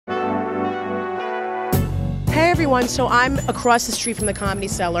everyone. So I'm across the street from the Comedy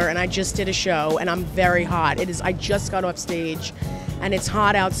Cellar, and I just did a show, and I'm very hot. It is. I just got off stage, and it's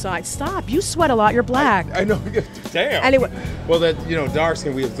hot outside. Stop! You sweat a lot. You're black. I know. Damn. Anyway. Well, that dark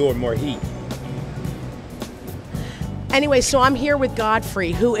skin, we absorb more heat. Anyway, so I'm here with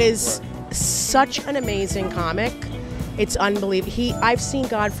Godfrey, who is such an amazing comic. It's unbelievable. I've seen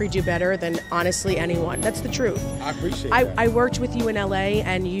Godfrey do better than honestly anyone. That's the truth. I appreciate that. I worked with you in LA,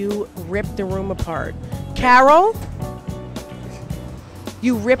 and you ripped the room apart. Carol,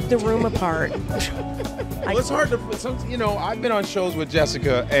 you ripped the room apart. Well, it's hard to, I've been on shows with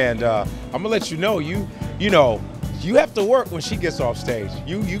Jessica, and I'm gonna let you know, you have to work when she gets off stage.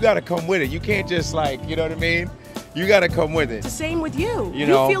 You got to come with it. You can't just you know what I mean? You got to come with it. It's the same with you. You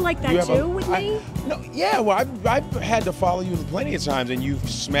feel like that too with me? Yeah, well, I've had to follow you plenty of times, and you've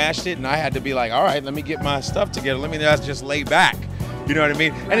smashed it, and I had to be like, all right, let me get my stuff together. Let me just lay back. You know what I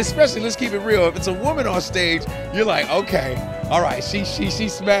mean? Right. And especially, let's keep it real. If it's a woman on stage, you're like, okay, all right, she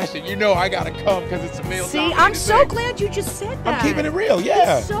smashed it. I got to come because it's a male. See, I'm so glad you just said that. I'm keeping it real,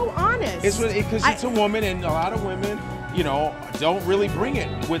 yeah. You're so honest. It's because it's a woman, and a lot of women, don't really bring it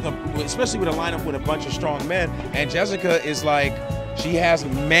especially with a lineup with a bunch of strong men. And Jessica is she has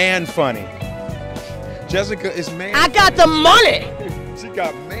man funny. Jessica is man. I got the money. She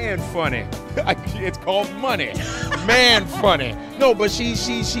got man funny. It's called money. Man funny. No, but she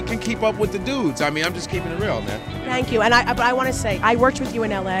can keep up with the dudes. I mean, I'm just keeping it real, man. Thank you. And I want to say, I worked with you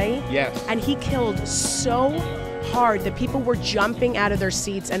in LA. Yes. And he killed so hard that people were jumping out of their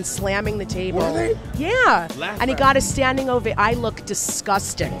seats and slamming the table. Were they? Yeah. Laugh and he got a standing ovation. I look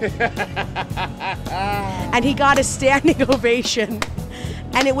disgusting. And he got a standing ovation.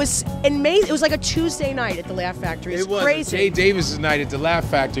 And it was amazing. It was like a Tuesday night at the Laugh Factory. It was crazy. Jay Davis's night at the Laugh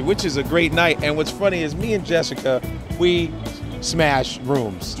Factory, which is a great night. And what's funny is me and Jessica, we smash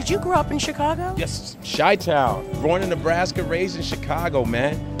rooms. Did you grow up in Chicago? Yes, Chi-Town. Born in Nebraska, raised in Chicago,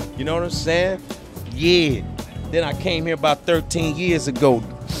 man. You know what I'm saying? Yeah. Then I came here about 13 years ago.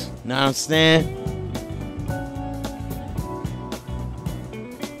 Know what I'm saying?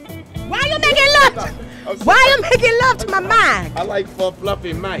 Why you making love? Why you making love to my mic? I like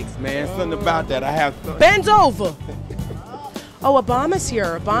fluffy mics, man. Something about that. I have. Bend over. Oh, Obama's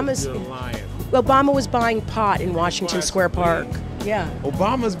here. Obama was buying pot in Washington Square Park. Yeah.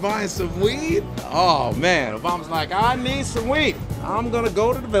 Obama's buying some weed? Oh, man. Obama's like, I need some weed. I'm going to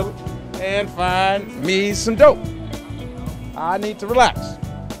go to the village and find me some dope. I need to relax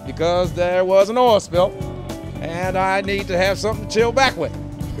because there was an oil spill and I need to have something to chill back with.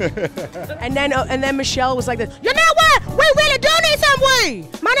 and then Michelle was like this, you know what? We really do need some weed.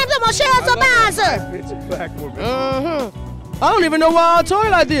 My name's Michelle Sabaza. It's a black woman. I don't even know why I told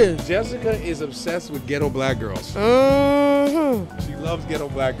you like this. Jessica is obsessed with ghetto black girls. She loves ghetto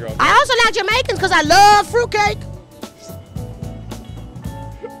black girls. I also like Jamaicans because I love fruitcake.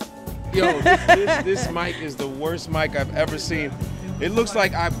 Yo, this mic is the worst mic I've ever seen. It looks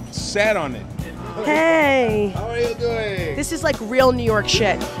like I've sat on it. Hey. How are you doing? This is like real New York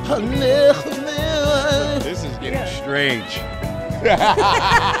shit. This is getting strange.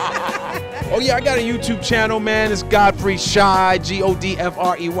 Oh yeah, I got a YouTube channel, man. It's Godfrey Shy,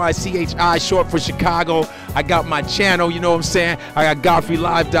 Godfreychi, short for Chicago. I got my channel, you know what I'm saying? I got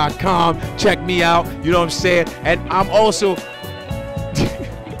GodfreyLive.com. Check me out, you know what I'm saying? And I'm also...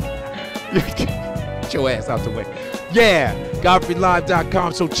 Get your ass out the way. Yeah,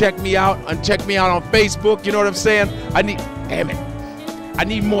 GodfreyLive.com. So check me out and check me out on Facebook. You know what I'm saying? Damn it. I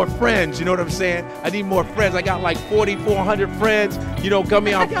need more friends. You know what I'm saying? I need more friends. I got like 4,400 friends. Come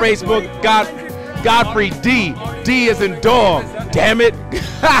me on Facebook. Godfrey D. D is in dog. Damn it.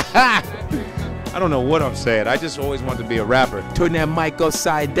 I don't know what I'm saying. I just always wanted to be a rapper. Turn that mic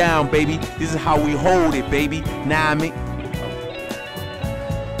upside down, baby. This is how we hold it, baby. Nah, I mean.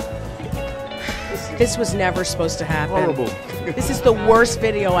 This was never supposed to happen. Horrible. This is the worst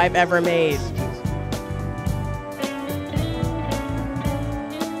video I've ever made.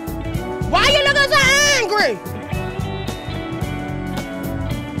 Why you looking so angry?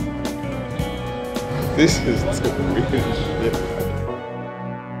 This is the weirdest shit.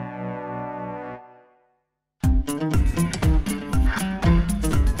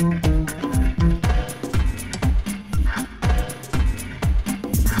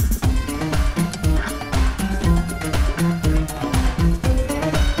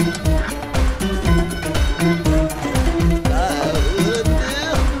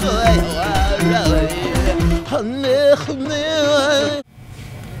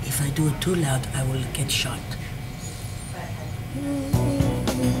 If I do it too loud, I will get shot.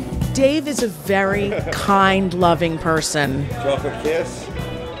 Dave is a very kind, loving person. Chocolate kiss?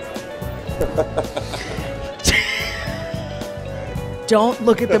 Don't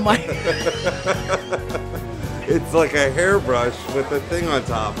look at the mic. It's like a hairbrush with a thing on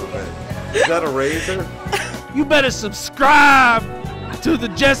top of it. Is that a razor? You better subscribe to the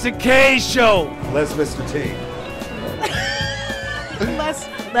Jesse K Show. Less Mr. T.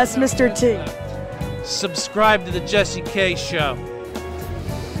 Less Mr. T. Subscribe to the Jesse K Show.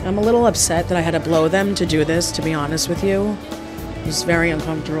 I'm a little upset that I had to blow them to do this, to be honest with you. It was very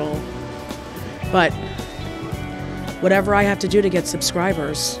uncomfortable. But whatever I have to do to get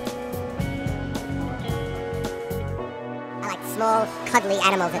subscribers. I like small, cuddly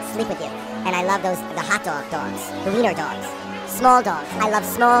animals that sleep with you. And I love the hot dogs, the wiener dogs. Small dogs. I love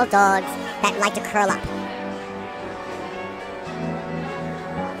small dogs that like to curl up.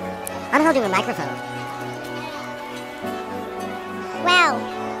 I'm holding the microphone. Wow,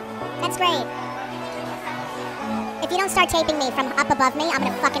 that's great. If you don't start taping me from up above me, I'm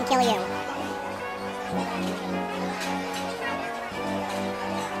gonna fucking kill you.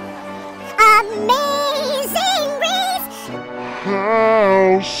 Amazing Grace!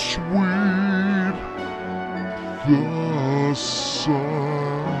 How sweet the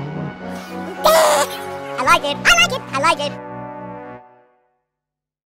sound. I like it, I like it, I like it.